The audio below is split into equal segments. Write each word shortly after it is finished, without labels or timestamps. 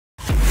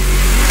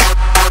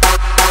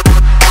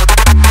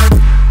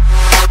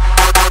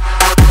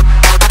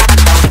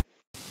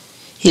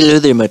Hello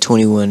there, my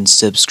 21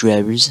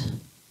 subscribers.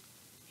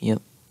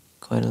 Yep,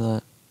 quite a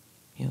lot.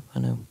 Yep, I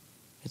know.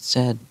 It's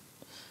sad.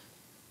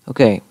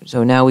 Okay,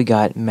 so now we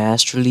got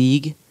Master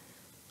League,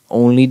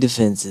 only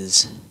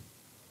defenses.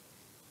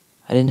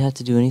 I didn't have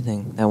to do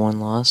anything. That one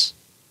loss.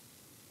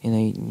 You know,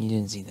 you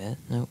didn't see that.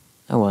 Nope.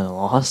 That wasn't a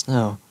loss.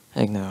 No.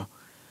 Heck no.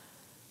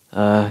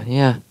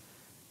 Yeah.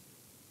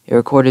 It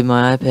recorded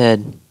my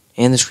iPad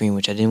and the screen,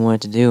 which I didn't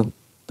want it to do.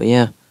 But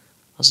yeah,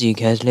 I'll see you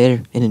guys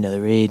later in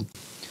another raid.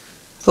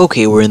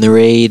 Okay, we're in the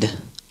raid.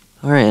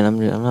 All right, I'm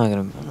not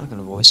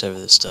gonna voice over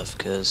this stuff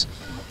because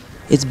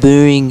it's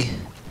boring.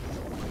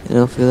 I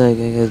don't feel like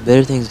I got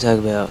better things to talk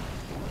about.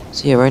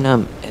 So yeah, right now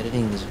I'm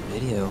editing this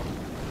video.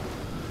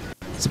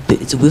 It's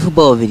a wiffle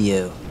ball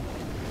video,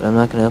 but I'm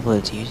not gonna upload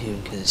it to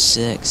YouTube because it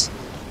sucks.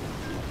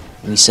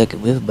 We suck at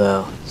wiffle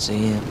ball. So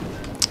yeah,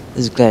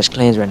 this is Clash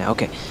Clans right now.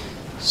 Okay,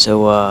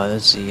 so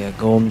let's see.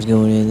 Golm's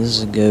going in. This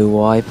is a go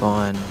wipe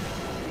on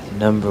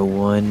number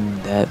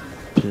 1. That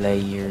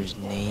player's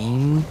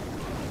name.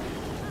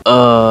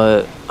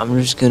 I'm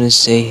just gonna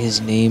say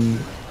his name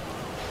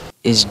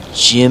is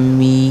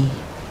Jimmy.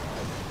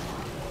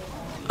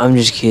 I'm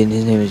just kidding,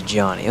 his name is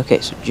Johnny. Okay,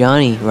 so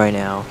Johnny right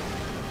now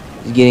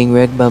is getting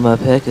wrecked by my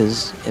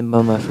P.E.K.K.A.s and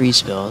by my free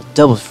spell,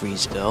 double free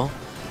spell,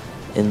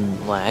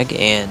 and lag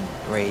and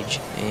rage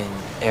and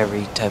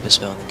every type of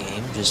spell in the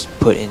game. Just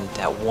put in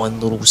that one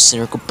little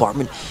center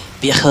compartment,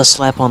 vieja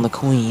slap on the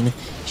queen,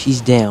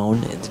 she's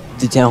down.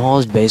 The town hall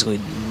is basically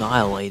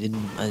annihilated,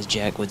 as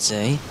Jack would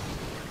say.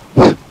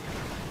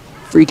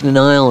 Freaking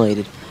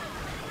annihilated.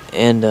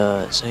 And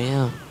so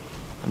yeah,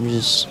 I'm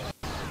just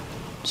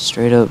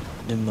straight up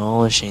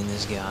demolishing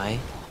this guy.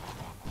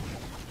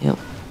 Yep.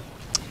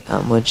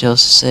 Not much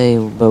else to say,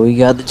 but we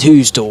got the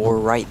 2-store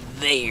right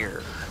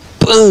there.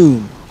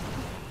 Boom!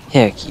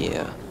 Heck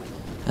yeah.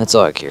 That's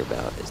all I care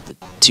about is the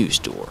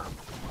 2-store.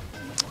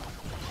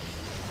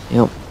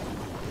 Yep.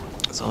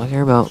 That's all I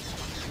care about.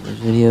 This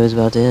video is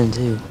about to end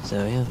too,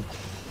 so yeah.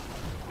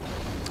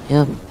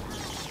 Yep.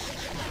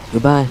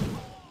 Goodbye.